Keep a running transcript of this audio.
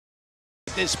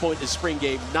At this point in the spring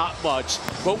game, not much,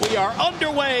 but we are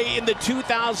underway in the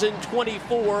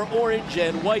 2024 orange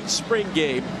and white spring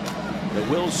game. The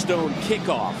Willstone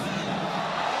kickoff.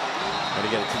 And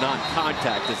again, it's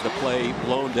non-contact as the play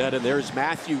blown dead, and there's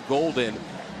Matthew Golden.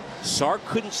 Sark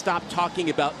couldn't stop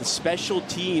talking about the special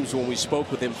teams when we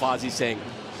spoke with him, Fozzie, saying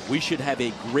we should have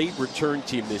a great return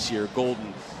team this year.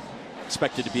 Golden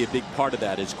expected to be a big part of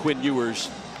that as Quinn Ewers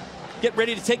get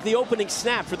ready to take the opening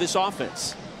snap for this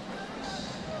offense.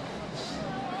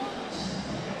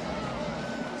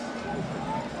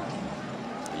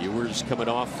 Ewers coming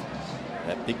off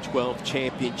that Big 12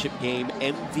 championship game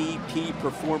MVP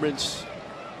performance.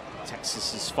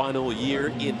 Texas's final year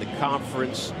in the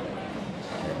conference.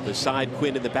 Beside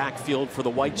Quinn in the backfield for the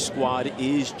white squad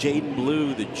is Jaden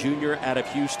Blue, the junior out of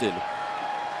Houston.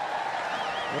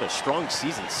 What a strong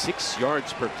season, 6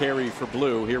 yards per carry for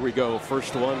Blue. Here we go,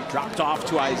 first one dropped off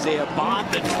to Isaiah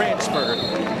Bond, the transfer.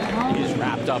 He's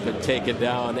wrapped up and taken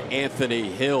down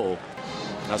Anthony Hill.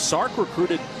 Now Sark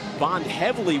recruited Bond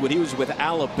heavily when he was with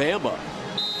Alabama.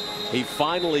 He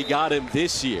finally got him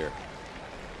this year.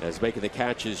 As making the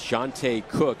catch is Jonte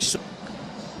Cooks.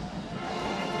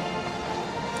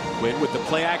 Quinn with the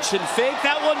play action fake.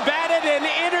 That one batted and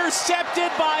intercepted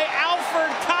by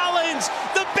Alfred Collins.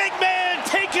 The big man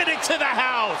taking it to the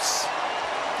house.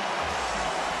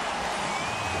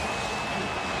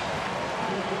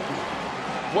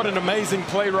 What an amazing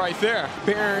play right there.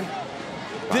 Byron,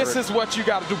 this is what you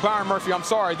got to do. Byron Murphy, I'm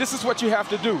sorry. This is what you have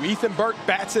to do. Ethan Burke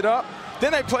bats it up.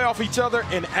 Then they play off each other,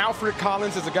 and Alfred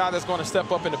Collins is a guy that's going to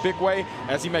step up in a big way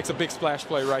as he makes a big splash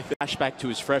play right there. Flashback to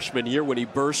his freshman year when he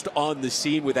burst on the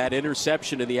scene with that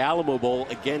interception in the Alamo Bowl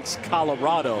against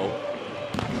Colorado.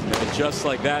 And just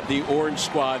like that, the orange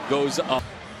squad goes up.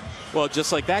 Well,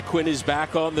 just like that, Quinn is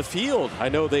back on the field. I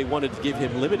know they wanted to give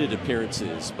him limited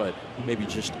appearances, but maybe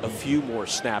just a few more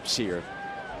snaps here.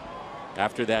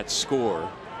 After that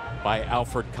score by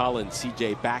Alfred Collins,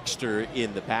 C.J. Baxter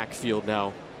in the backfield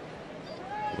now.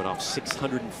 Went off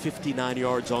 659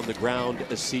 yards on the ground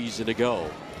a season ago.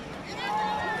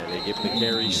 And they give him the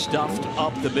carry stuffed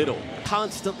up the middle.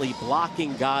 Constantly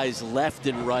blocking guys left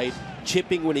and right,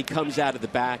 chipping when he comes out of the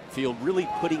backfield, really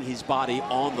putting his body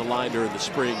on the line during the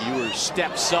spring. Ewers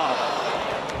steps up.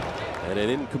 And an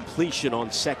incompletion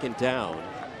on second down.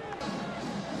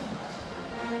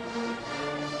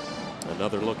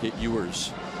 Another look at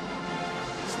Ewers.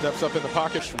 Steps up in the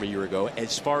pocket from a year ago.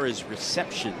 As far as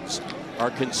receptions are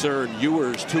concerned,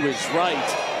 Ewers to his right.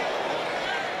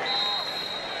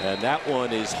 And that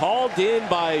one is hauled in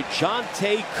by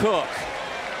Jonte Cook.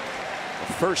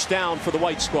 A first down for the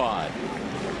white squad.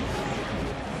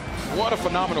 What a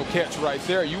phenomenal catch right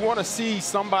there. You want to see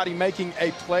somebody making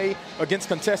a play against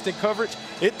contested coverage.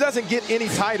 It doesn't get any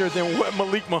tighter than what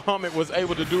Malik Muhammad was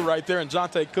able to do right there. And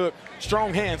Jonte Cook,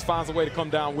 strong hands, finds a way to come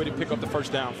down with it, pick up the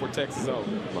first down for Texas O.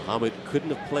 Muhammad couldn't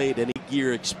have played any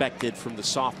gear expected from the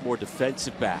sophomore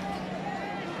defensive back.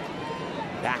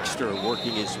 Baxter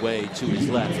working his way to his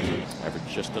left. Averaged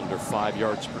just under 5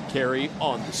 yards per carry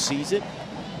on the season.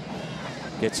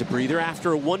 Gets a breather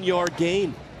after a 1-yard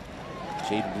gain.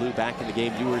 Jaden Blue back in the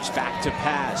game. Ewers back to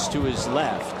pass to his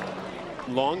left.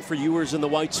 Long for Ewers in the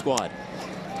white squad.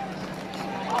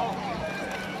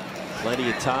 Plenty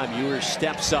of time. Ewers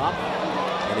steps up.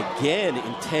 And again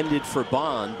intended for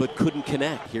Bond, but couldn't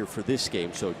connect here for this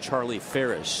game. So Charlie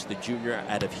Ferris, the junior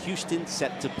out of Houston,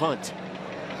 set to punt.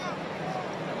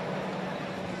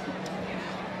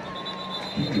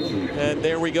 And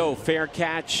there we go, fair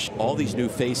catch. All these new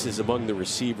faces among the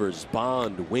receivers,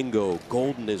 Bond, Wingo,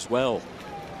 Golden as well.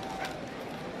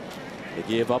 They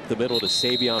give up the middle to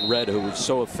Savion Red, who was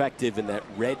so effective in that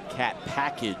Red Cat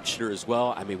package as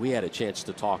well. I mean, we had a chance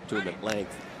to talk to him at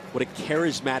length. What a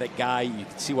charismatic guy. You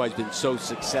can see why he's been so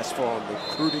successful on the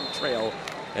recruiting trail,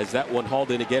 as that one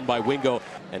hauled in again by Wingo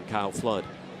and Kyle Flood.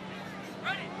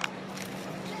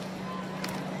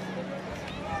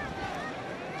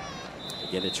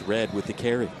 Again, it's Red with the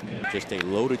carry. Just a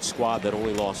loaded squad that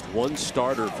only lost one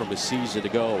starter from a season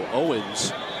ago.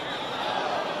 Owens.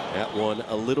 That one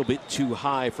a little bit too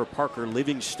high for Parker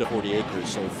Livingstone. 40 acres,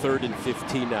 so 3rd and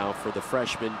 15 now for the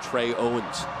freshman Trey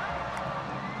Owens.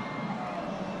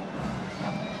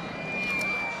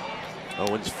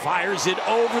 Owens fires it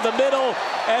over the middle,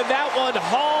 and that one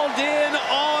hauled in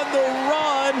on the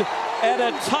run, and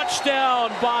a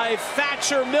touchdown by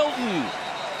Thatcher Milton.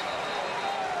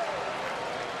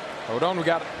 Hold on, we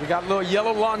got a little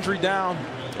yellow laundry down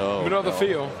middle of the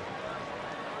field.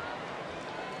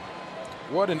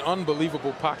 What an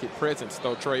unbelievable pocket presence,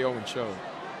 though, Trey Owens showed.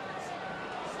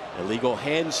 Illegal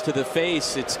hands to the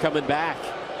face. It's coming back.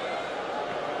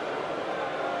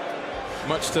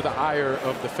 much to the ire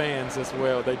of the fans as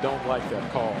well. They don't like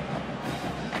that call.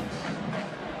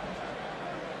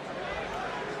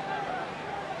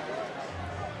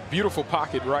 Beautiful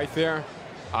pocket right there.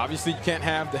 Obviously, you can't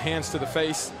have the hands to the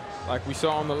face like we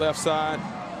saw on the left side.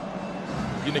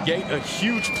 You negate a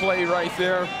huge play right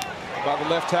there by the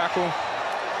left tackle.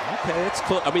 Okay, it's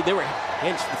close. I mean, they were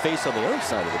hands to the face on the other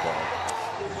side of the ball.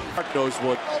 Mark knows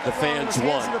what the fans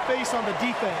want. Hands to the face on the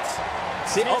defense.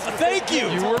 See, oh, thank you.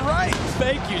 You were right.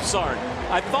 Thank you, Sark.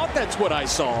 I thought that's what I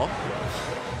saw.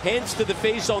 Hands to the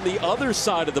face on the other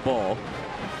side of the ball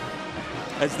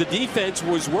as the defense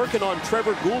was working on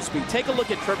Trevor Goolsby. Take a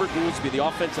look at Trevor Goolsby, the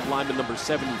offensive lineman number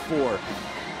 74.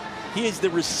 He is the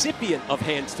recipient of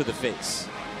hands to the face.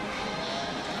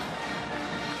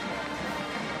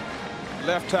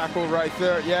 Left tackle right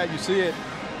there. Yeah, you see it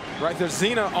right there.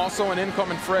 Zena, also an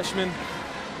incoming freshman,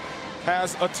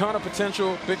 has a ton of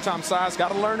potential, big-time size.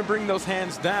 Got to learn to bring those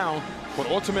hands down. But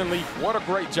ultimately, what a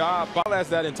great job as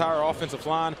that entire offensive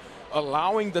line,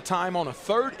 allowing the time on a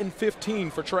 3rd and 15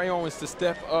 for Trey Owens to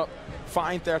step up,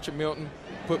 find Thatcher Milton,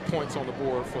 put points on the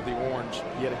board for the Orange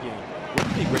yet again.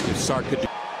 Wouldn't it be great if Sark could do?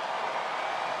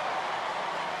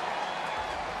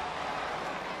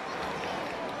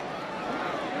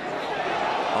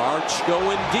 Arch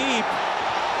going deep.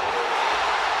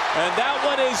 And that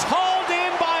one is hauled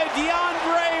in by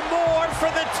DeAndre Moore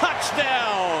for the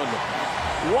touchdown.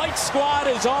 White squad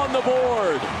is on the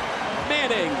board.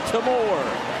 Manning to Moore.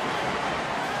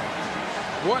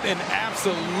 What an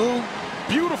absolute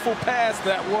beautiful pass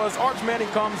that was. Arch Manning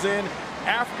comes in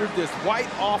after this white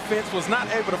offense was not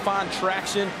able to find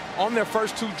traction on their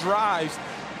first 2 drives.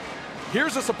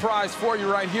 Here's a surprise for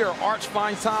you right here. Arch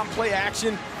finds time, play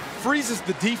action, freezes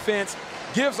the defense,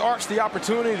 gives Arch the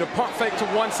opportunity to pump fake to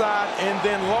one side, and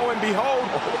then lo and behold,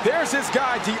 there's his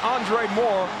guy, DeAndre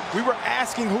Moore. We were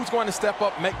asking who's going to step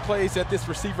up, make plays at this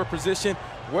receiver position.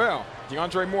 Well,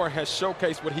 DeAndre Moore has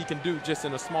showcased what he can do just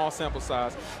in a small sample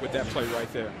size with that play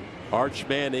right there. Arch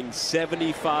Manning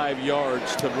 75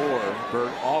 yards to Moore.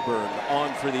 Auburn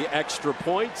on for the extra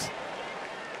point.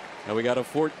 And we got a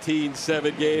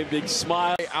 14-7 game. Big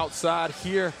smile. Outside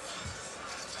here.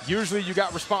 Usually you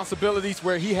got responsibilities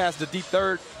where he has the deep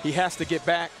third. He has to get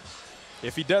back.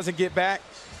 If he doesn't get back,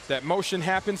 that motion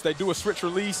happens. They do a switch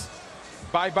release.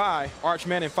 Bye-bye. Arch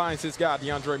Manning finds his guy,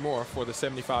 DeAndre Moore, for the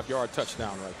 75-yard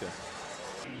touchdown right there.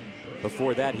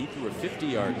 Before that, he threw a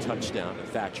 50-yard touchdown to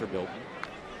Thatcher Milton.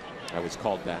 That was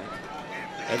called back.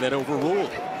 And then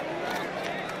overruled.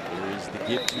 Here is the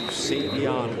give to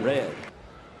Savion Red.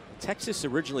 Texas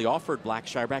originally offered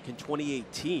Blackshire back in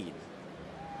 2018.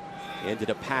 He ended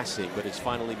up passing, but has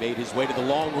finally made his way to the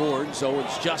Longhorns.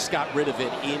 Owens just got rid of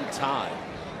it in time.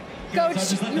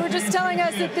 Coach, you were just telling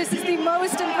us that this is the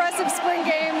most impressive spring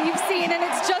game you've seen, and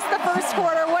it's just the first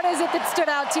quarter. What is it that stood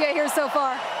out to you here so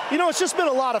far? You know, it's just been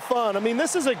a lot of fun. I mean,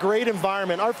 this is a great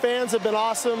environment. Our fans have been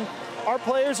awesome. Our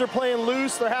players are playing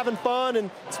loose. They're having fun,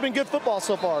 and it's been good football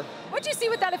so far. What'd you see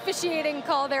with that officiating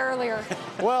call there earlier?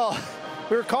 Well,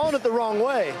 we were calling it the wrong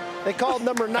way. They called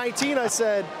number 19. I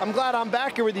said, I'm glad I'm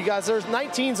back here with you guys. There's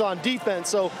 19s on defense,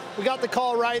 so we got the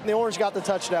call right, and the Orange got the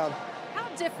touchdown. How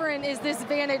different is this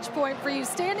vantage point for you,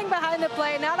 standing behind the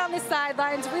play, not on the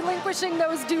sidelines, relinquishing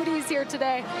those duties here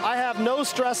today? I have no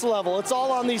stress level. It's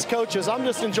all on these coaches. I'm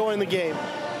just enjoying the game.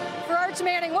 For Arch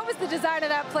Manning, what was the design of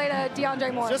that play to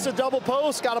DeAndre Moore? Just a double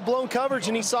post, got a blown coverage,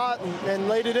 and he saw it and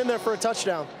laid it in there for a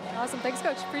touchdown. Awesome. Thanks,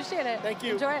 Coach. Appreciate it. Thank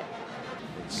you. Enjoy it.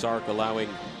 Sark allowing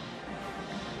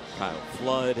Kyle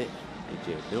Flood,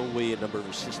 AJ Milwee, a number of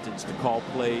assistants to call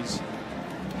plays.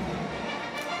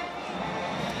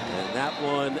 And that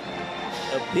one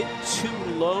a bit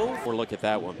too low. Or look at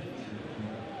that one.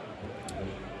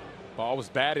 Ball was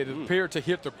batted. It appeared to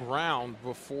hit the ground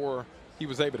before he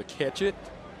was able to catch it.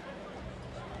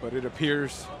 But it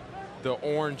appears the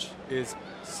Orange is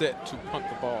set to punt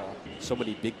the ball. So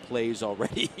many big plays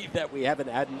already that we haven't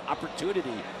had an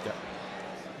opportunity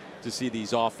to see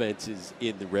these offenses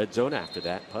in the red zone after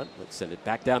that punt. Let's send it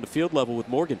back down to field level with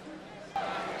Morgan.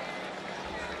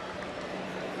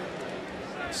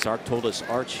 Sark told us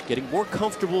Arch getting more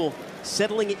comfortable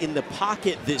settling in the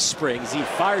pocket this spring as he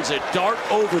fires a dart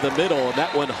over the middle, and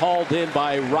that one hauled in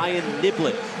by Ryan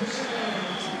Niblett.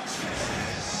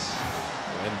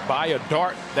 And by a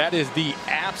dart, that is the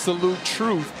absolute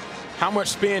truth. How much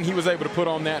spin he was able to put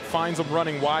on that, finds him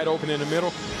running wide open in the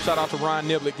middle. Shout out to Ryan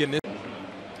Niblett getting it.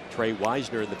 Trey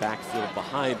Wisner in the backfield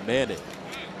behind Manning.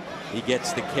 He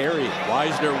gets the carry.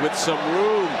 Wisner with some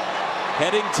room.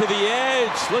 Heading to the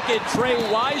edge. Look at Trey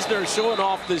Wisner showing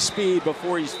off the speed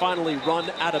before he's finally run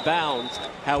out of bounds.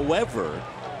 However,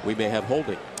 we may have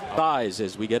holding. Thighs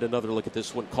as we get another look at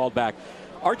this one called back.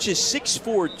 Arch is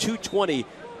 6'4", 220,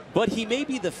 but he may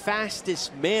be the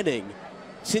fastest Manning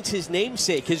since his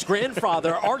namesake, his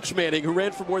grandfather, Arch Manning, who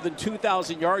ran for more than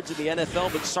 2,000 yards in the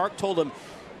NFL. But Sark told him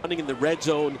running in the red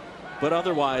zone, but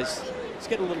otherwise, he's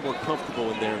getting a little more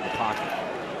comfortable in there in the pocket.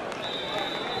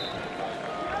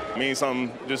 It means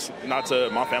something, just not to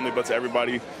my family, but to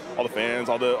everybody, all the fans,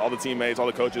 all the teammates, all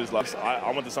the coaches. Like,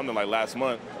 I went to something like last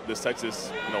month, this Texas,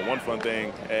 One Fun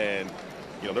thing, and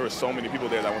there were so many people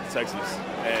there that went to Texas,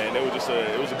 and it was just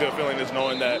it was a good feeling just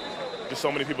knowing that just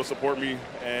so many people support me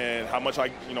and how much I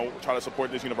try to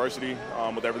support this university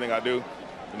with everything I do.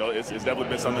 It's definitely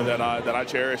been something that I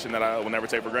cherish and that I will never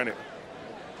take for granted.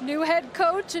 New head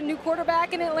coach and new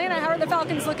quarterback in Atlanta. How are the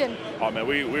Falcons looking? Oh man,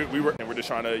 we're just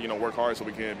trying to work hard so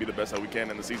we can be the best that we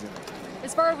can in the season.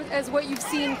 As far as what you've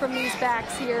seen from these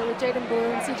backs here with Jaden Blue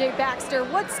and C.J. Baxter,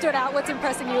 what stood out? What's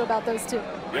impressing you about those two?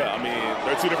 Yeah, I mean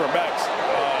they're two different backs.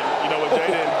 With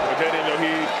Jaden,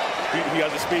 he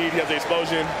has the speed, he has the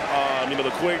explosion,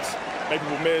 the quicks, make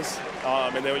people miss.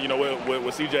 And then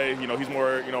with CJ, he's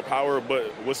more power,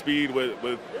 but with speed,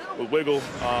 with wiggle.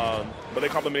 But they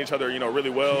complement each other, really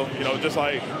well. Just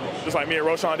like me and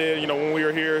Roshan did, when we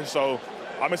were here. So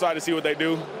I'm excited to see what they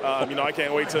do. I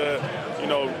can't wait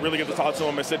to really get to talk to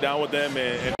them and sit down with them.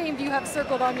 And game do you have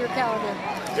circled on your calendar?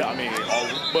 Yeah, I mean,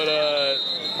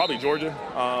 probably Georgia,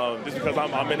 just because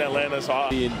I'm in Atlanta. So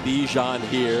in Bijan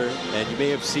here, and you may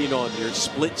have seen on your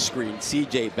split screen,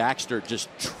 C.J. Baxter just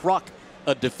truck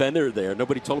a defender there.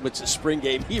 Nobody told him it's a spring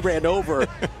game. He ran over,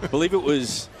 I believe it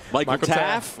was Michael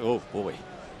Taff. Oh, boy.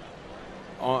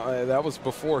 That was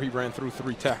before he ran through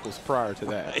 3 tackles prior to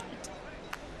that. Right.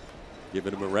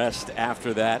 Giving him a rest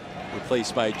after that,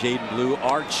 replaced by Jaden Blue.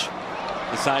 Arch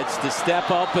decides to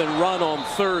step up and run on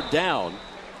 3rd down.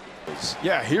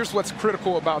 Yeah, here's what's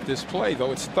critical about this play,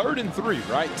 though. It's 3rd and 3,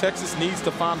 right? Texas needs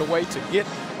to find a way to get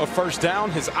a first down.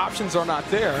 His options are not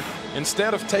there.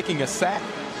 Instead of taking a sack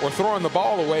or throwing the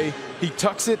ball away, he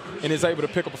tucks it and is able to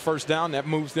pick up a first down. That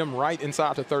moves them right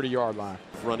inside the 30-yard line.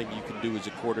 Running you can do as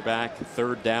a quarterback,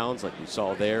 3rd downs like we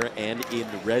saw there, and in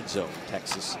the red zone.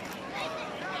 Texas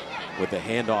with the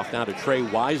handoff now to Trey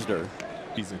Wisner.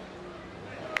 Easy.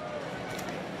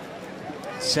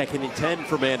 2nd and 10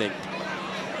 for Manning.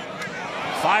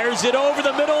 Fires it over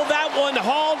the middle. That one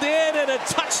hauled in, and a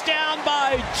touchdown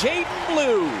by Jaden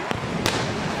Blue.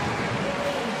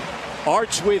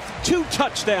 Arch with 2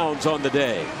 touchdowns on the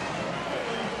day.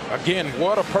 Again,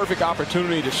 what a perfect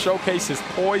opportunity to showcase his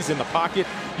poise in the pocket.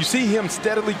 You see him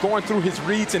steadily going through his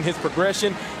reads and his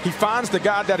progression. He finds the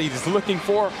guy that he's looking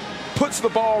for, puts the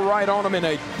ball right on him in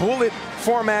a bullet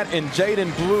format, and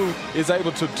Jaden Blue is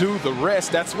able to do the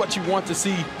rest. That's what you want to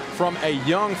see from a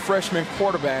young freshman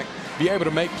quarterback, be able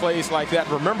to make plays like that.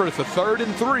 Remember, it's a 3rd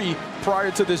and 3 prior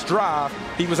to this drive.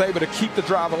 He was able to keep the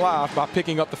drive alive by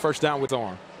picking up the first down with his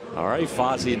arm. All right,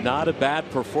 Fozzie, not a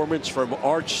bad performance from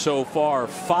Arch so far.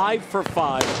 5 for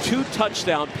 5, 2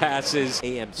 touchdown passes.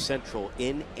 AM Central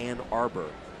in Ann Arbor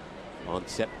on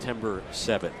September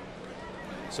 7th.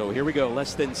 So here we go,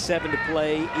 less than 7 to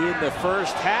play in the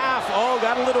first half. Oh,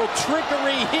 got a little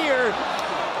trickery here.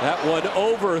 That one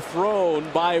overthrown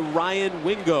by Ryan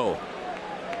Wingo.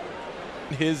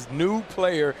 His new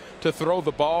player to throw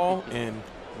the ball, and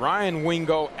Ryan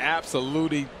Wingo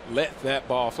absolutely let that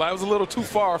ball fly. It was a little too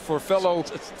far for fellow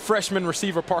freshman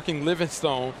receiver Parking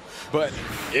Livingstone, but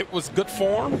it was good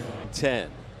form. 10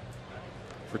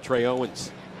 for Trey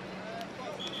Owens.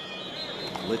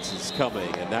 Blitz is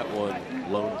coming, and that one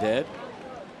blown dead.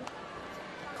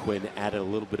 Quinn added a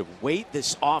little bit of weight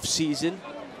this offseason.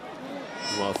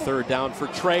 Well, 3rd down for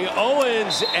Trey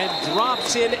Owens, and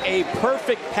drops in a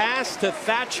perfect pass to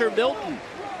Thatcher Milton.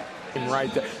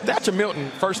 Right there. Thatcher Milton,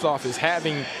 first off, is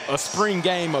having a spring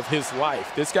game of his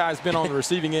life. This guy's been on the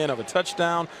receiving end of a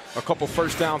touchdown, a couple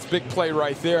first downs, big play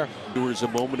right there. A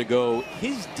moment ago,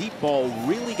 his deep ball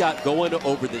really got going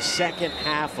over the 2nd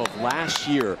half of last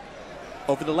year.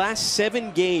 Over the last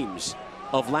 7 games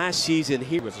of last season,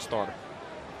 he was a starter.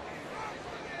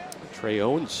 Trey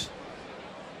Owens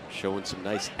showing some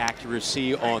nice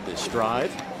accuracy on this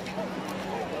drive.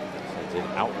 Sends it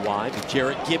out wide to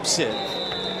Jarrett Gibson.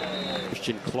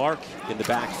 Christian Clark in the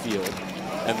backfield.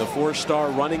 And the 4-star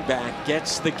running back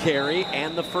gets the carry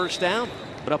and the first down.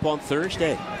 Put up on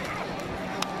Thursday.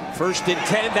 1st and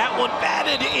 10. That one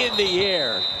batted in the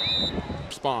air.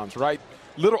 Responds, right?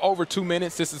 Little over 2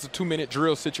 minutes. This is a 2-minute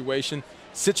drill situation.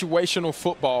 Situational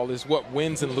football is what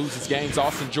wins and loses games.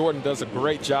 Austin Jordan does a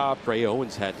great job. Trey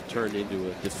Owens had to turn into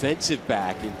a defensive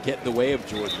back and get in the way of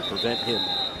Jordan to prevent him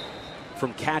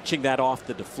from catching that off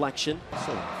the deflection.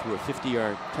 So threw a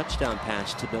 50-yard touchdown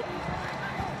pass to Milton.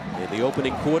 in the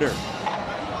opening quarter.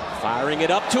 Firing it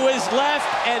up to his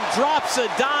left and drops a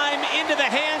dime into the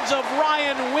hands of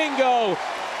Ryan Wingo.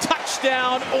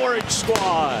 Touchdown, Orange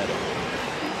Squad.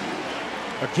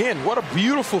 Again, what a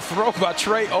beautiful throw by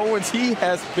Trey Owens. He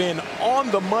has been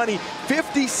on the money.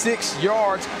 56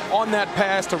 yards on that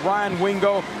pass to Ryan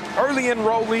Wingo. Early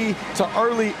enrollee to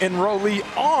early enrollee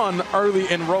on early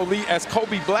enrollee, as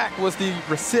Kobe Black was the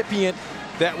recipient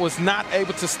that was not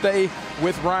able to stay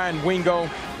with Ryan Wingo.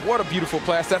 What a beautiful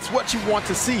pass. That's what you want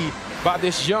to see by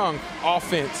this young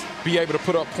offense, be able to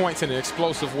put up points in an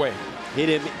explosive way. Hit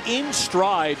him in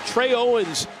stride. Trey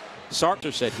Owens,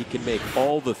 Sartor said he can make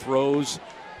all the throws,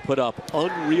 put up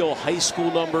unreal high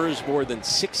school numbers, more than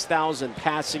 6,000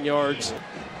 passing yards.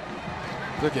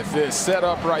 Look at this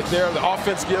setup right there. The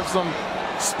offense gives them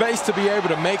space to be able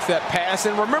to make that pass.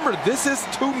 And remember, this is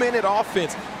 2-minute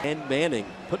offense. And Manning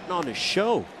putting on a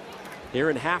show here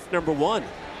in half number one.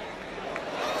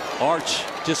 Arch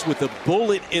just with a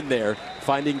bullet in there,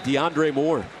 finding DeAndre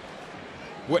Moore.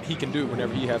 What he can do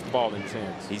whenever he has the ball in his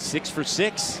hands. He's 6 for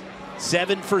 6,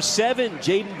 7 for 7.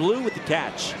 Jaden Blue with the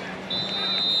catch.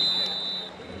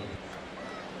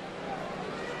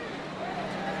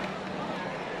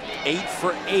 Eight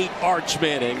for 8, Arch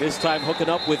Manning. This time hooking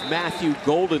up with Matthew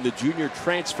Golden, the junior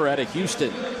transfer out of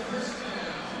Houston.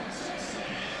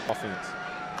 Offense.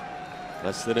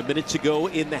 Less than a minute to go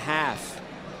in the half.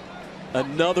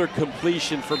 Another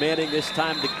completion for Manning, this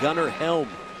time to Gunnar Helm.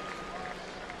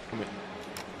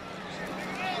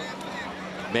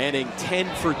 Manning 10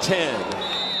 for 10.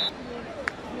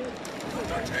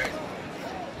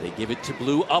 They give it to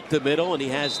Blue up the middle, and he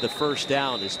has the first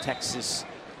down as Texas.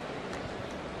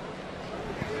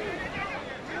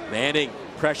 Manning,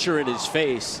 pressure in his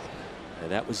face,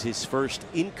 and that was his first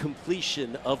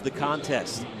incompletion of the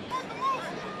contest.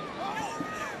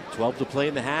 12 to play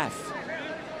in the half.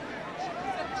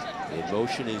 In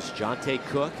motion is Jonte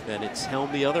Cook, then it's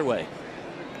Helm the other way.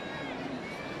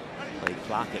 Play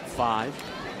clock at 5.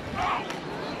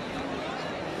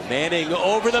 Manning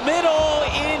over the middle,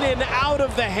 in and out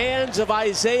of the hands of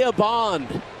Isaiah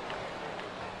Bond.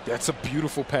 That's a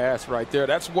beautiful pass right there.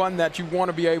 That's one that you want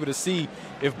to be able to see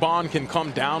if Bond can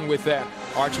come down with that.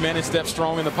 Arch Manning steps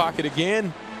strong in the pocket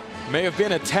again. May have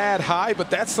been a tad high, but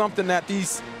that's something that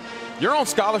you're on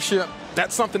scholarship.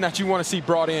 That's something that you want to see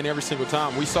brought in every single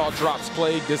time. We saw drops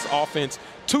plague this offense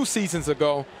 2 seasons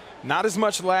ago. Not as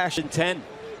much last. In 10.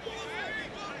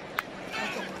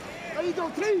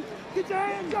 Get your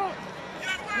hands up.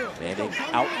 Manning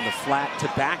out in the flat to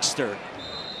Baxter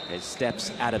as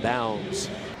steps out of bounds.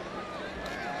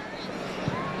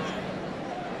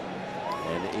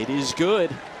 And it is good.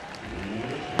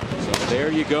 So there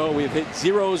you go. We've hit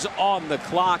zeros on the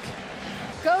clock.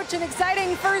 Coach, an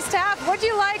exciting first half. What do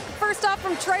you like first off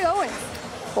from Trey Owens?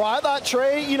 Well, I thought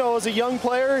Trey, as a young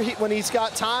player, when he's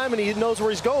got time and he knows where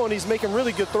he's going, he's making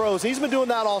really good throws. He's been doing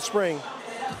that all spring.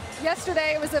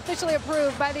 Yesterday, it was officially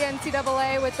approved by the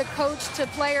NCAA with the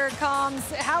coach-to-player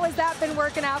comms. How has that been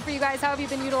working out for you guys? How have you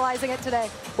been utilizing it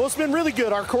today? Well, it's been really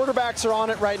good. Our quarterbacks are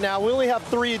on it right now. We only have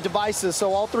 3 devices,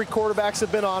 so all 3 quarterbacks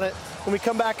have been on it. When we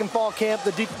come back in fall camp,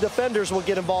 the defenders will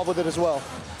get involved with it as well.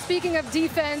 Speaking of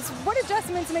defense, what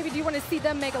adjustments maybe do you want to see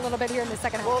them make a little bit here in the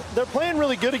second half? Well, they're playing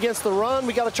really good against the run.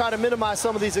 We got to try to minimize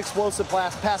some of these explosive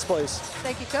pass plays.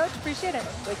 Thank you, Coach. Appreciate it.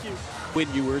 Thank you. Quinn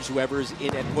Ewers, whoever's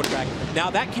in at quarterback. Now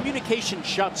that communication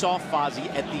shuts off, Fozzie,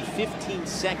 at the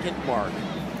 15-second mark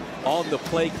on the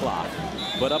play clock.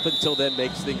 But up until then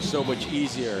makes things so much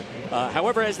easier.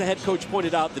 However, as the head coach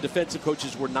pointed out, the defensive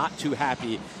coaches were not too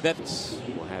happy that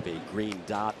will have a green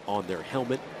dot on their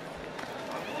helmet,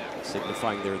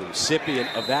 signifying they're the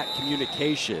recipient of that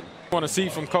communication. Want to see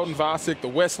from Colton Vosick, the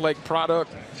Westlake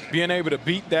product, being able to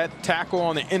beat that tackle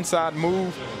on the inside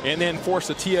move and then force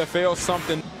a TFL,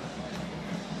 something.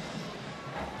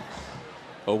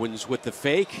 Owens with the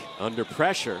fake, under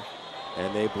pressure,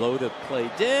 and they blow the play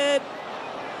dead.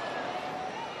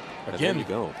 And Again, there you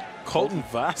go. Colton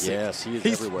Vosick. Yes, he is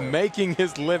He's everywhere. making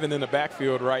his living in the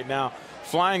backfield right now,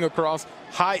 flying across,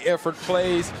 high effort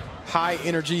plays, high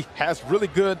energy, has really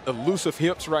good elusive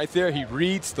hips right there. He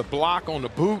reads the block on the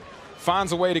boot,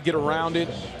 finds a way to get around it,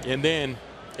 and then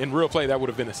in real play, that would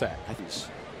have been a sack.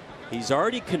 He's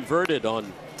already converted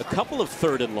on a couple of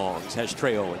 3rd and longs, has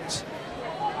Trey Owens.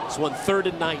 It's 3rd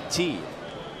and 19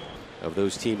 of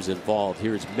those teams involved.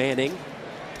 Here's Manning.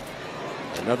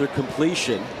 Another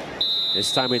completion.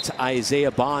 This time it's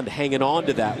Isaiah Bond hanging on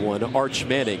to that one. Arch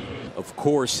Manning, of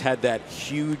course, had that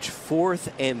huge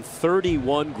 4th and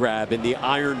 31 grab in the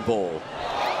Iron Bowl.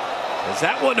 As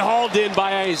that one hauled in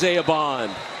by Isaiah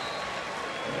Bond.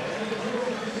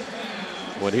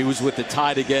 When he was with the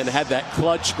Tide again, had that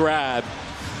clutch grab.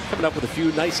 Coming up with a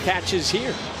few nice catches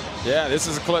here. Yeah, this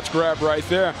is a clutch grab right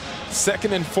there.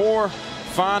 2nd and 4.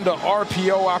 Find a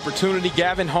RPO opportunity.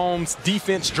 Gavin Holmes,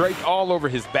 defense draped all over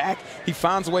his back. He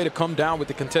finds a way to come down with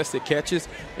the contested catches,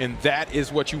 and that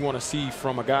is what you want to see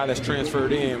from a guy that's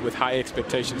transferred in with high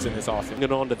expectations in his offense.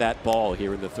 Getting on to that ball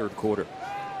here in the 3rd quarter.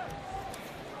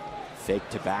 Fake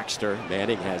to Baxter.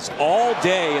 Manning has all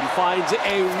day and finds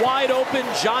a wide open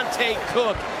Jonte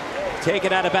Cook.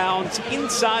 Taken out of bounds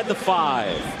inside the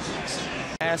 5.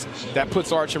 That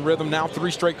puts Arch in rhythm. Now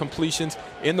 3 straight completions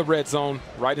in the red zone,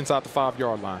 right inside the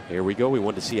 5-yard line. Here we go. We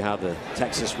wanted to see how the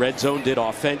Texas red zone did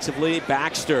offensively.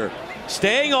 Baxter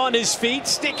staying on his feet,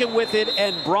 sticking with it,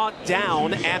 and brought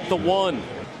down at the 1.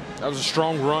 That was a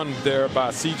strong run there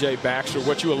by C.J. Baxter.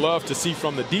 What you would love to see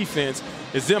from the defense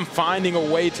is them finding a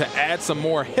way to add some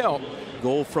more help.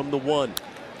 Goal from the 1.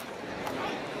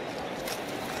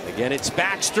 Again, it's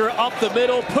Baxter up the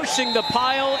middle, pushing the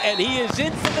pile, and he is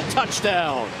in for the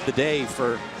touchdown. The day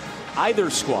for either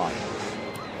squad.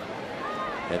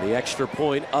 And the extra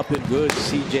point up and good.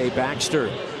 C.J.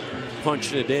 Baxter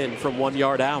punching it in from 1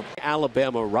 yard out.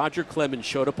 Alabama, Roger Clemens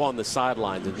showed up on the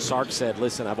sidelines, and Sark said,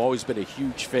 listen, I've always been a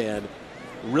huge fan.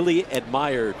 Really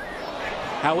admired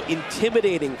how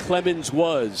intimidating Clemens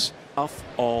was off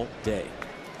all day.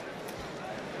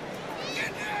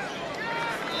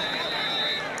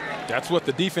 That's what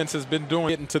the defense has been doing,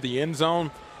 getting to the end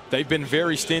zone. They've been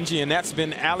very stingy, and that's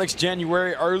been Alex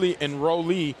January early and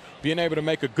Rolee being able to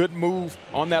make a good move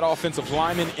on that offensive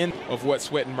lineman in of what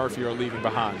Sweat and Murphy are leaving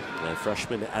behind. And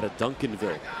freshman out of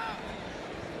Duncanville.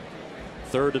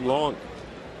 3rd and long.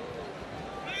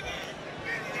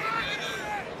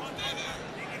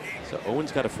 So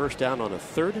Owens got a first down on a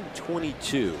 3rd and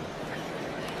 22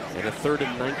 and a 3rd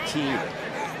and 19.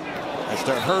 Has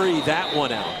to hurry that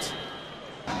one out.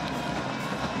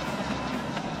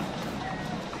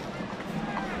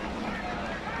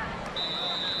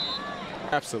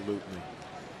 Absolutely.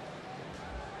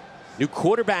 New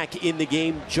quarterback in the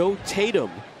game, Joe Tatum.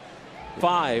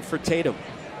 5 for Tatum.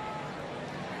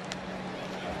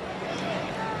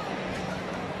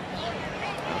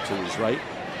 Out to his right.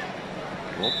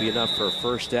 Won't be enough for a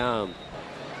first down.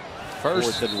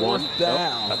 Fourth and 1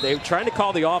 down. They were trying to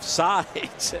call the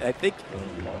offsides. I think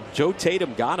Joe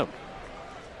Tatum got him.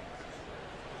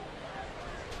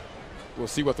 We'll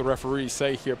see what the referees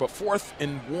say here, but 4th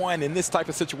and 1 in this type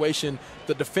of situation,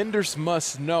 the defenders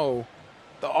must know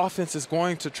the offense is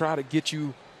going to try to get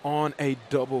you on a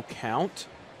double count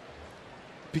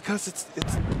because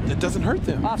it doesn't hurt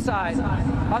them. Offside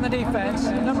on the defense,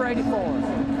 number 84.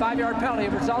 5-yard penalty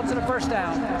results in a first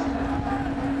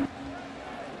down.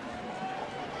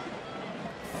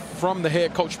 From the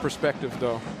head coach perspective,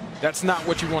 though, that's not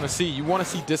what you want to see. You want to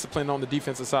see discipline on the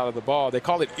defensive side of the ball. They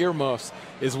call it earmuffs,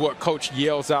 is what coach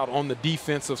yells out on the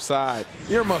defensive side.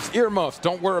 Earmuffs, earmuffs.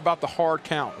 Don't worry about the hard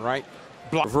count, right?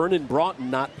 Vernon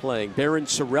Broughton not playing, Barron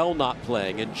Sorrell not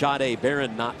playing, and Jade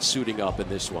Barron not suiting up in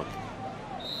this one.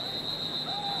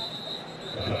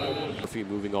 Murphy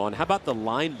moving on. How about the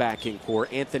linebacking core?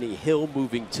 Anthony Hill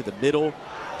moving to the middle.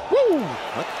 Woo!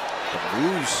 The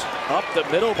moves up the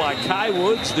middle by Kai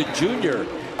Woods, the junior.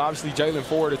 Obviously, Jalen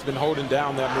Ford has been holding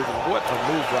down that movement. What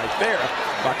a move right there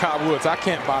by Kai Woods. I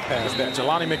can't bypass that.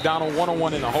 Jelani McDonald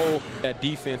one-on-one in the hole, that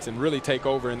defense, and really take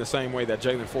over in the same way that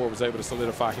Jalen Ford was able to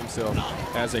solidify himself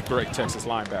as a great Texas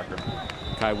linebacker.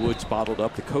 Kai Woods bottled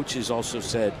up. The coaches also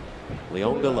said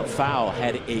Leonga Lafau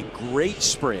had a great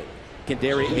sprint.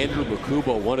 Kendari Andrew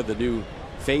Makubo, one of the new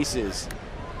faces.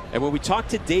 And when we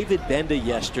talked to David Benda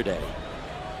yesterday,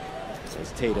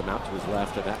 as Tatum out to his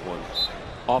left on that one,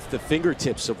 off the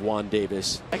fingertips of Juan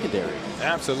Davis, secondary.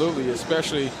 Absolutely,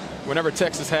 especially whenever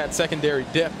Texas had secondary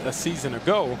depth a season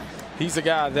ago. He's a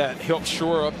guy that helps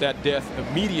shore up that depth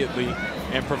immediately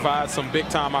and provides some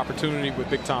big-time opportunity with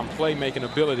big-time playmaking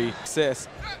ability. Success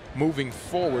moving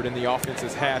forward, and the offense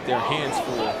has had their hands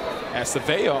full, as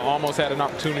Savea almost had an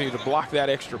opportunity to block that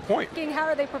extra point. How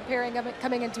are they preparing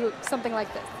coming into something like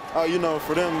this? You know,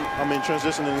 for them, I mean,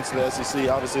 transitioning into the SEC,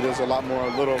 obviously there's a lot more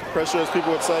little pressure, as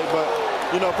people would say,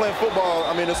 but, you know, playing football,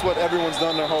 I mean, it's what everyone's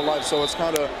done their whole life, so it's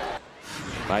kind of...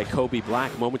 By Kobe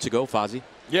Black moments ago, Fozzie.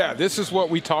 Yeah, this is what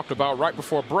we talked about right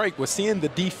before break, was seeing the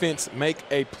defense make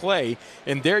a play.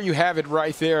 And there you have it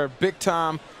right there,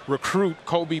 big-time recruit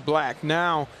Kobe Black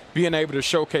now being able to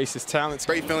showcase his talents.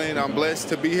 Great feeling. I'm blessed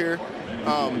to be here.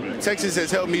 Texas has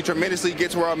helped me tremendously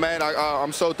get to where I'm at.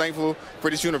 I'm so thankful for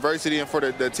this university and for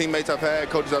the teammates I've had,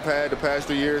 coaches I've had the past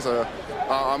 3 years.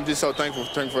 I'm just so thankful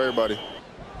for everybody.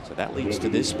 So that leads to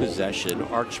this possession.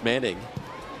 Arch Manning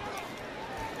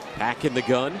back in the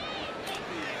gun.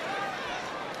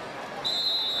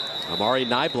 Amari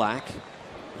Nyblack.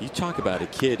 You talk about a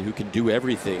kid who can do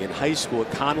everything. In high school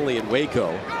at Connolly and Waco,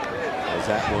 as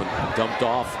that one dumped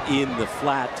off in the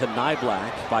flat to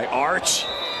Nyblack by Arch,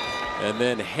 and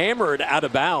then hammered out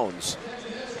of bounds.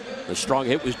 The strong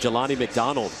hit was Jelani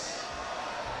McDonald.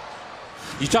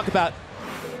 You talk about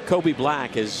Kobe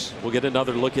Black, as we'll get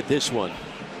another look at this one.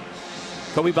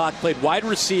 Kobe Black played wide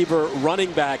receiver,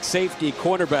 running back, safety,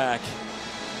 cornerback.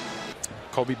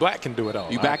 Kobe Black can do it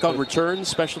all. You back on returns,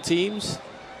 special teams?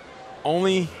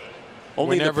 Only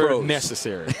whenever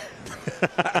necessary.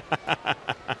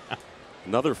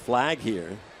 Another flag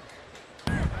here.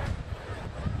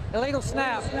 Illegal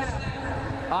snap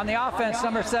on the offense,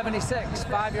 number 76,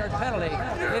 5-yard penalty.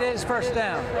 It is first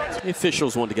down. The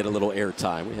officials wanted to get a little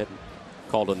airtime. We hadn't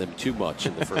called on them too much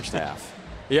in the first half.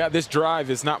 Yeah, this drive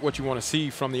is not what you want to see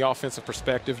from the offensive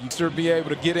perspective. You should be able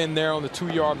to get in there on the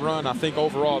 2-yard run. I think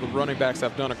overall the running backs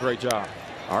have done a great job.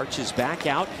 Arch is back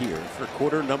out here for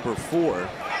quarter number 4.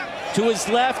 To his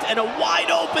left, and a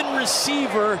wide open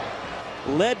receiver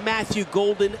led Matthew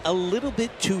Golden a little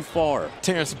bit too far.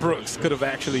 Terrence Brooks could have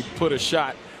actually put a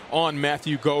shot on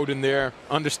Matthew Golden there.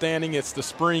 Understanding it's the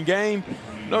spring game,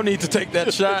 no need to take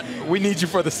that shot. We need you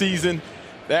for the season.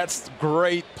 That's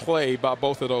great play by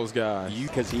both of those guys.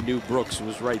 Because he knew Brooks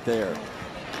was right there.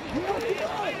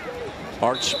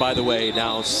 Arch, by the way,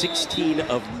 now 16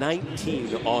 of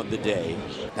 19 on the day.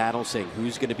 Battle saying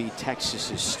who's going to be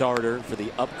Texas's starter for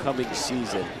the upcoming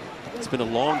season. It's been a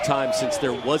long time since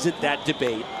there wasn't that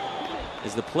debate,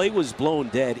 as the play was blown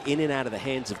dead in and out of the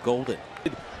hands of Golden.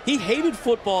 He hated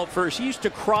football at first. He used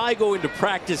to cry going to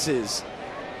practices.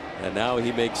 And now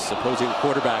he makes opposing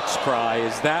quarterbacks cry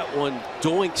as that one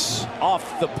doinks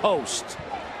off the post.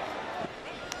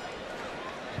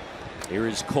 Here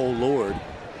is Cole Lord.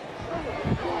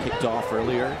 Kicked off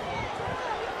earlier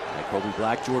by Kobe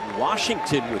Black. Jordan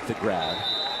Washington with the grab.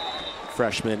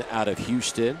 Freshman out of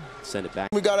Houston. Send it back.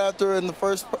 We got after it in the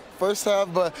first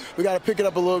half, but we got to pick it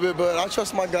up a little bit. But I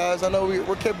trust my guys. I know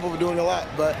we're capable of doing a lot.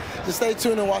 But just stay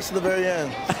tuned and watch to the very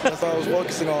end. That's what I was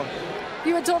focusing on.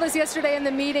 You had told us yesterday in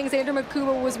the meetings Andrew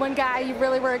Makuba was one guy you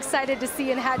really were excited to see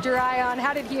and had your eye on.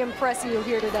 How did he impress you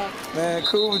here today? Man,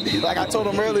 cool. Like I told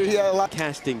him earlier, he had a lot.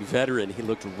 Casting veteran, he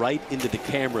looked right into the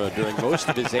camera during most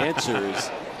of his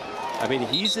answers. I mean,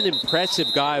 he's an impressive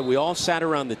guy. We all sat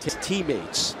around the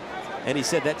teammates, and he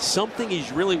said that's something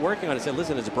he's really working on. I said,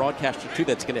 listen, as a broadcaster, too,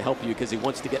 that's going to help you because he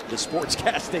wants to get into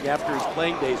sportscasting after his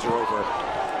playing days are over.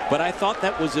 But I thought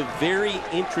that was a very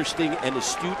interesting and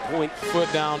astute point.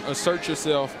 Foot down, assert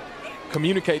yourself,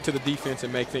 communicate to the defense,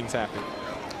 and make things happen.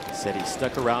 He said he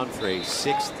stuck around for a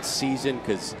 6th season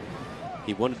because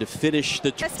he wanted to finish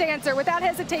the... Best answer, without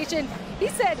hesitation. He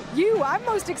said, I'm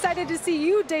most excited to see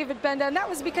you, David Benda. And that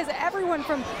was because everyone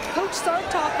from Coach Sark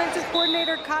to offensive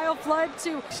coordinator Kyle Flood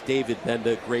to... David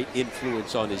Benda, great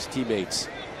influence on his teammates.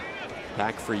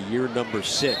 Back for year number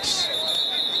 6.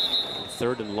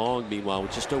 3rd and long, meanwhile,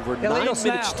 with just over 9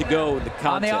 minutes to go in the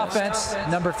contest. On the offense,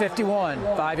 number 51,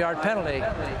 5-yard penalty.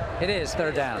 It is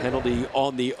 3rd down. Penalty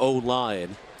on the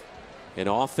O-line, an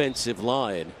offensive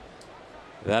line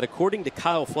that, according to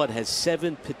Kyle Flood, has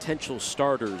 7 potential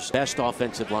starters. Best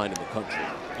offensive line in the country.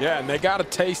 Yeah, and they got a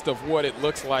taste of what it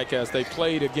looks like as they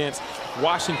played against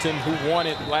Washington, who won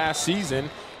it last season,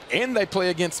 and they play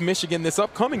against Michigan this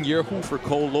upcoming year. Who for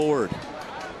Cole Lord?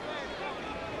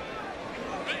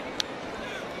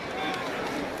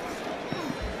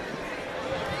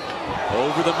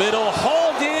 Over the middle,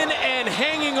 hauled in and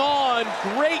hanging on.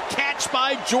 Great catch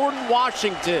by Jordan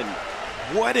Washington.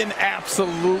 What an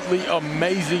absolutely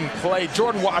amazing play.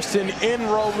 Jordan Washington,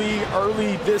 enrollee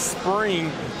early this spring,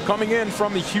 coming in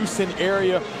from the Houston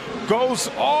area, goes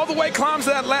all the way, climbs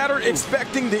that ladder,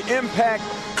 expecting the impact,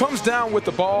 comes down with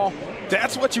the ball.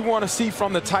 That's what you want to see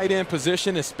from the tight end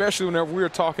position, especially whenever we're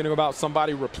talking about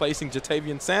somebody replacing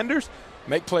Jatavian Sanders.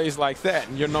 Make plays like that,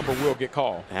 and your number will get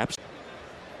called. Absolutely.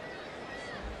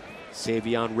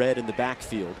 Savion Red in the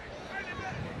backfield.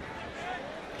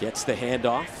 Gets the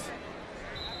handoff.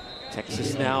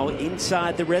 Texas now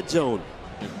inside the red zone.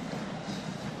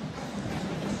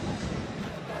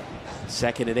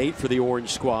 2nd and 8 for the Orange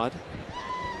squad.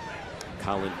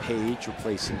 Colin Page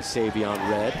replacing Savion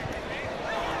Red.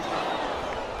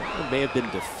 It may have been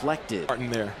deflected.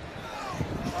 There.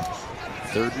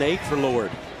 3rd and 8 for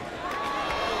Lord.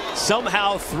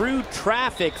 Somehow through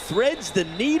traffic, threads the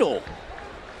needle.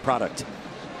 Product.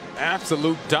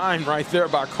 Absolute dime right there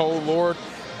by Cole Lord.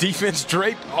 Defense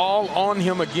draped all on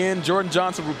him again. Jordan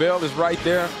Johnson-Rubel is right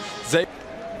there. See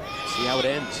how it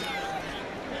ends.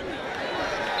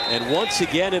 And once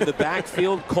again in the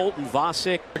backfield, Colton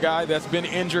Vasek. A guy that's been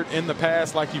injured in the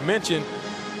past, like you mentioned.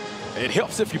 It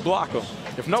helps if you block them.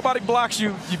 If nobody blocks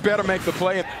you, you better make the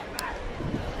play.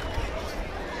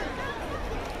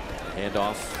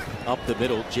 Handoff up the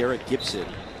middle, Jarrett Gibson.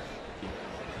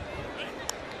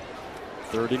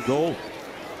 3rd and goal.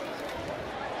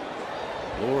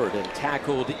 Lord, and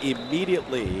tackled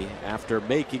immediately after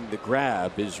making the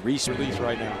grab is release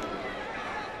right now.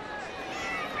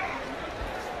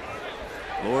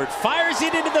 Lord fires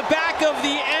it into the back of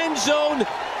the end zone,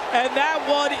 and that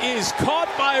one is caught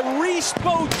by Reese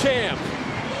Beauchamp.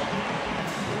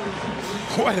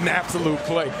 What an absolute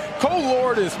play. Cole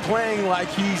Lord is playing like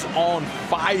he's on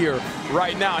fire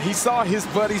right now. He saw his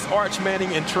buddies Arch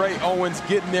Manning and Trey Owens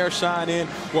getting their shine in.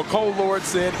 Well, Cole Lord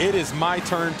said, it is my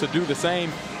turn to do the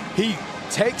same. He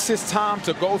takes his time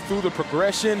to go through the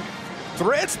progression,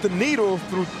 threads the needle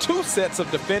through 2 sets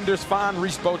of defenders, find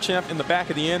Reese Beauchamp in the back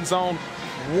of the end zone.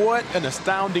 What an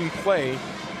astounding play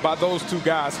by those 2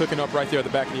 guys hooking up right there at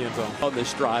the back of the end zone. On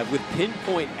this drive with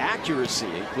pinpoint accuracy,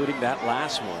 including that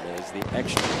last one as the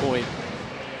extra point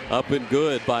up and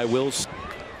good by Wilson.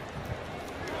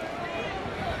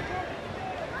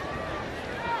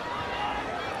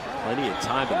 Plenty of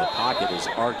time in the pocket as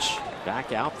Arch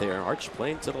back out there. Arch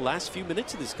playing to the last few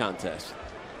minutes of this contest.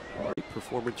 Great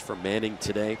performance from Manning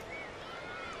today.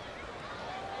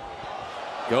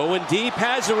 Going deep,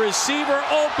 has a receiver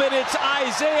open. It's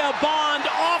Isaiah Bond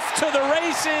off to the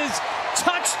races.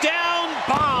 Touchdown,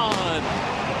 Bond.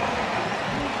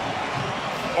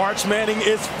 Arch Manning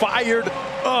is fired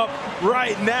up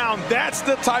right now. That's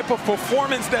the type of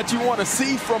performance that you want to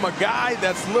see from a guy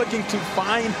that's looking to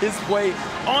find his way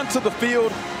onto the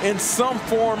field in some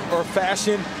form or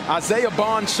fashion. Isaiah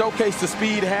Bond showcased the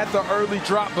speed, had the early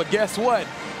drop, but guess what?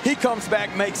 He comes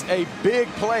back, makes a big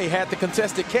play, had the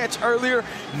contested catch earlier.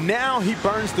 Now he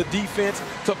burns the defense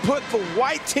to put the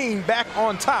white team back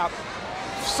on top.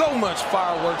 So much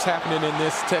fireworks happening in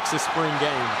this Texas spring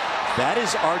game. That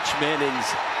is Arch Manning's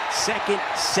second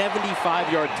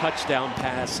 75-yard touchdown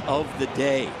pass of the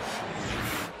day.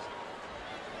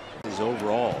 His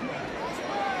overall.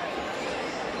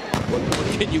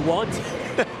 What can you want?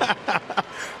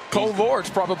 Cole Lord's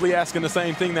probably asking the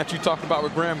same thing that you talked about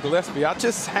with Graham Gillespie. I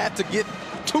just had to get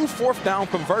 2 4th-down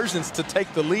conversions to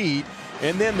take the lead,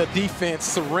 and then the defense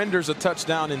surrenders a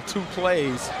touchdown in 2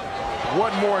 plays.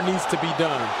 What more needs to be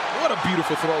done? What a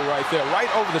beautiful throw right there.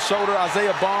 Right over the shoulder.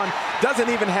 Isaiah Bond doesn't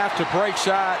even have to break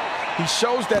shot. He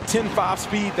shows that 10.5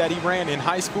 speed that he ran in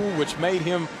high school, which made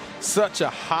him such a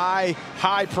high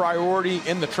priority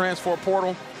in the transfer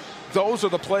portal. Those are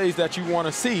the plays that you want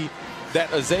to see that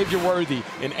Xavier Worthy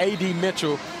and A.D.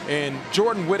 Mitchell and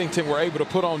Jordan Whittington were able to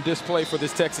put on display for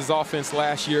this Texas offense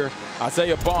last year.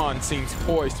 Isaiah Bond seems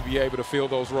poised to be able to fill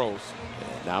those roles.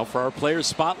 Now for our Players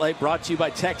Spotlight, brought to you by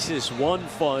Texas One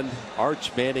Fund.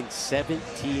 Arch Manning,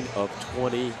 17 of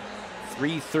 20,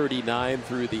 339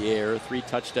 through the air, 3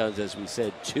 touchdowns, as we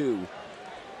said, 2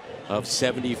 of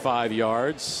 75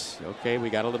 yards. Okay, we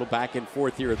got a little back and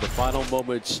forth here at the final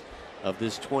moments of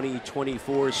this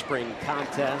 2024 spring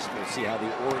contest. We'll see how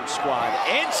the Orange squad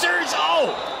answers.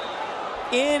 Oh!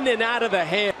 In and out of the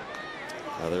hand.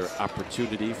 Another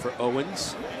opportunity for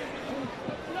Owens.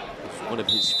 It's one of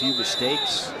his few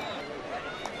mistakes.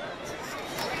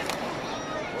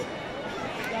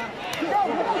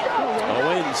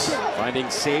 Owens finding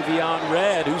Savion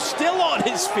Red, who's still on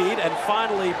his feet and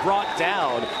finally brought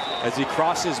down as he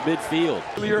crosses midfield.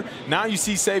 Now you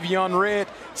see Savion Red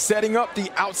setting up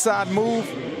the outside move,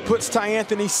 puts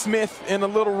Ty-Anthony Smith in a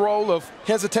little role of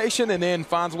hesitation, and then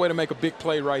finds a way to make a big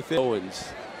play right there. Owens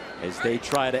as they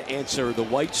try to answer the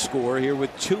white score here with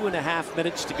 2.5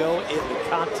 minutes to go in the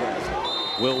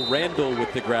contest. Will Randall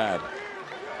with the grab.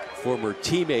 Former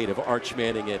teammate of Arch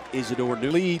Manning at Isidore New.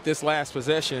 Lead this last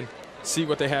possession, see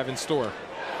what they have in store.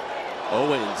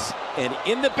 Owens, and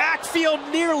in the backfield,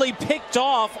 nearly picked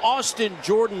off. Austin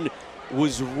Jordan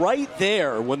was right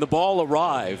there when the ball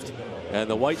arrived, and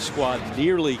the white squad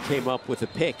nearly came up with a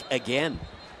pick again.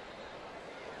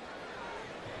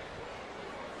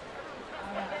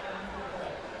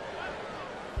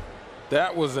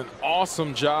 That was an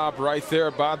awesome job right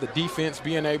there by the defense,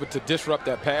 being able to disrupt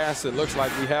that pass. It looks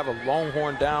like we have a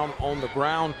Longhorn down on the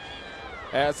ground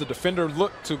as the defender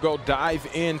looked to go dive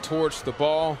in towards the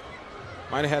ball.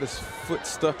 Might have had his foot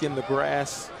stuck in the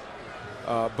grass,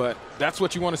 but that's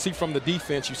what you want to see from the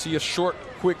defense. You see a short,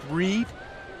 quick read,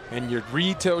 and your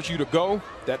read tells you to go.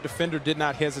 That defender did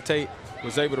not hesitate,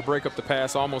 was able to break up the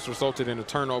pass, almost resulted in a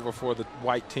turnover for the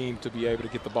white team to be able to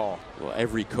get the ball. Well,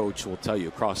 every coach will tell you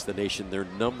across the nation their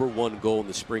 #1 goal in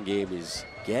the spring game is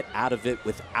get out of it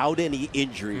without any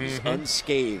injuries,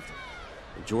 unscathed.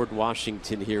 Jordan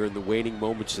Washington here in the waning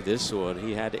moments of this one.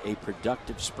 He had a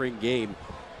productive spring game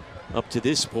up to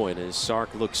this point as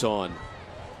Sark looks on.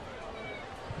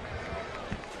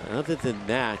 Other than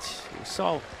that, we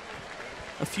saw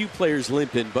a few players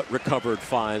limping but recovered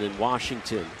fine, and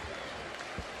Washington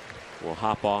will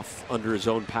hop off under his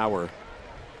own power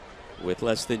with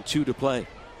less than 2 to play.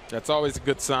 That's always a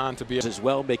good sign to be as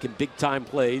well, making big time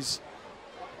plays.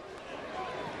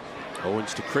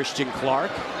 Owens to Christian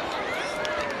Clark.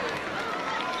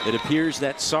 It appears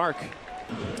that Sark,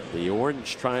 the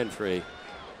Orange, trying for a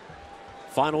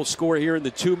final score here in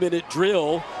the 2-minute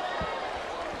drill.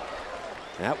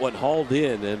 That one hauled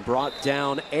in and brought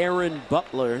down Aaron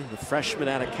Butler, the freshman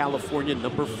out of California,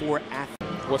 number 4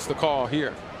 athlete. What's the call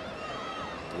here?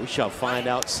 We shall find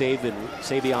out.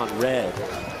 Savion Red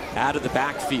out of the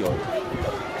backfield.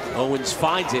 Owens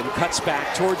finds him, cuts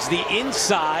back towards the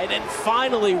inside, and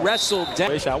finally wrestled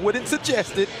down. I wouldn't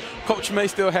suggest it. Coach may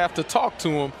still have to talk to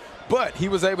him, but he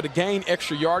was able to gain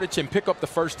extra yardage and pick up the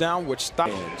first down, which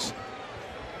stops.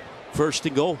 First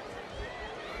and goal.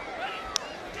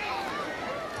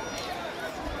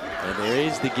 And there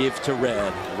is the give to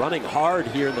Red. Running hard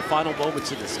here in the final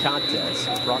moments of this contest.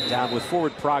 He's brought down with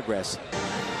forward progress.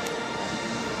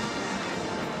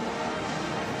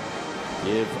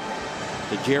 Give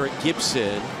to Jarrett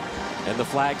Gibson, and the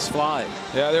flags fly.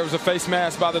 Yeah, there was a face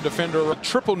mask by the defender.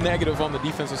 Triple negative on the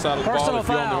defensive side of the ball if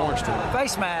you're on the Orange team.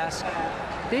 Face mask.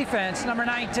 Defense, number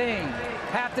 19.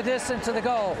 Half the distance to the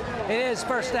goal. It is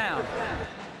first down.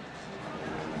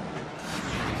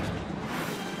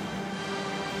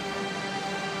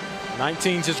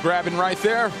 '19 just grabbing right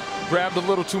there. Grabbed a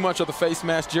little too much of the face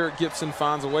mask. Jarrett Gibson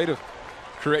finds a way to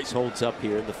create. Holds up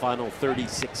here in the final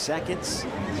 36 seconds.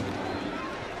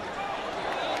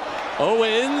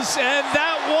 Owens, and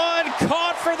that one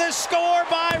caught for the score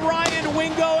by Ryan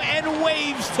Wingo and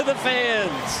waves to the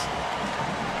fans.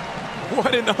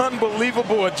 What an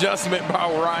unbelievable adjustment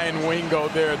by Ryan Wingo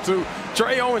there, too.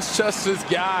 Trey Owens trusts his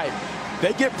guy.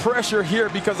 They get pressure here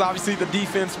because obviously the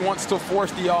defense wants to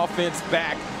force the offense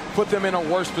back, put them in a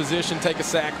worse position, take a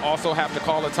sack, also have to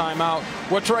call a timeout.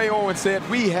 What Trey Owens said,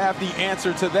 we have the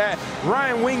answer to that.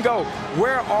 Ryan Wingo,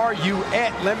 where are you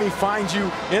at? Let me find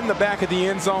you in the back of the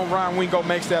end zone. Ryan Wingo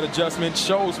makes that adjustment,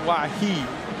 shows why he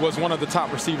was one of the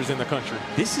top receivers in the country.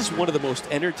 This is one of the most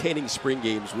entertaining spring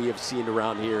games we have seen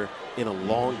around here in a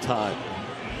long time.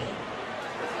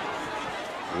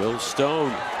 Will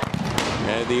Stone.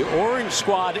 And the Orange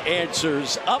squad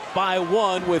answers up by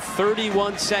 1 with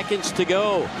 31 seconds to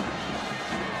go.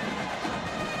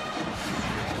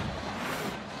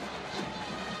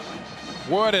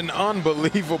 What an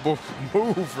unbelievable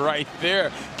move right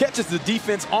there. Catches the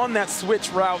defense on that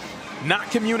switch route,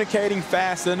 not communicating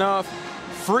fast enough.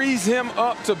 Frees him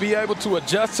up to be able to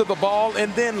adjust to the ball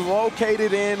and then locate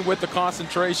it in with the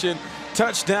concentration.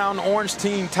 Touchdown, Orange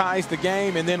team ties the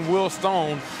game, and then Will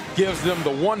Stone gives them the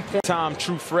 1-point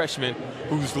true freshman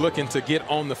who's looking to get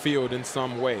on the field in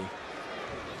some way.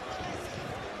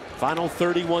 Final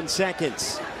 31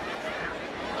 seconds.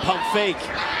 Pump fake.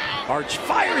 Arch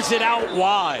fires it out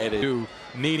wide.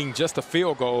 Needing just a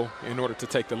field goal in order to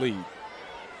take the lead.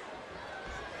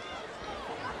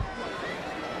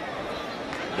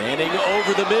 Manning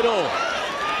over the middle.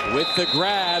 With the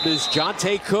grab is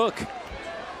Jonte Cook.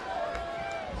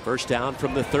 First down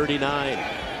from the 39.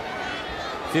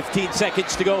 15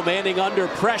 seconds to go. Manning under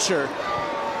pressure.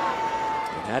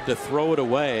 Had to throw it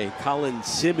away. Colin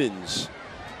Simmons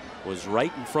was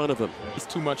right in front of him. It's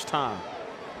too much time.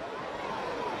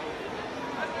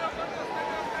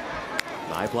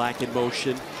 Black in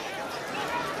motion.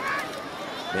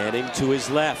 Manning to his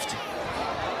left.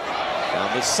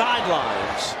 Down the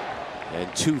sidelines.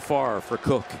 And too far for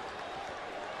Cook.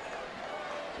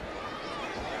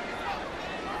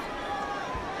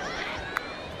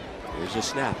 Here's a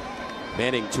snap.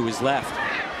 Manning to his left.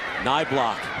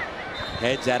 Nyblock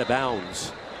heads out of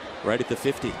bounds right at the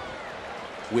 50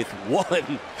 with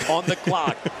 1 on the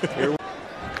clock. Here,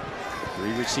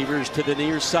 3 receivers to the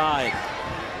near side.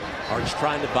 Arch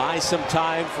trying to buy some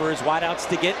time for his wideouts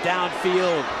to get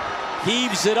downfield.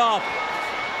 Heaves it up.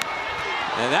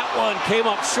 And that one came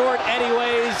up short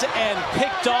anyways and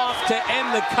picked off to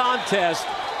end the contest.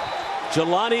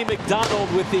 Jelani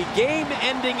McDonald with the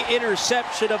game-ending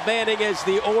interception of Manning as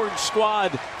the Orange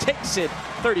squad takes it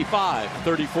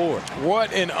 35-34.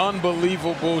 What an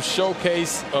unbelievable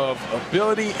showcase of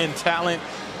ability and talent.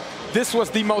 This was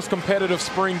the most competitive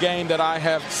spring game that I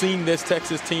have seen this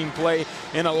Texas team play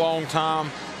in a long time.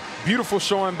 Beautiful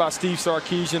showing by Steve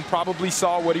Sarkisian. Probably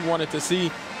saw what he wanted to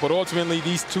see, but ultimately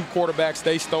these two quarterbacks,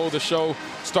 they stole the show,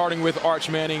 starting with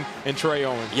Arch Manning and Trey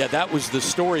Owens. Yeah, that was the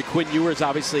story. Quinn Ewers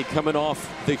obviously coming off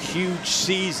the huge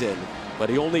season, but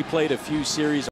he only played a few series.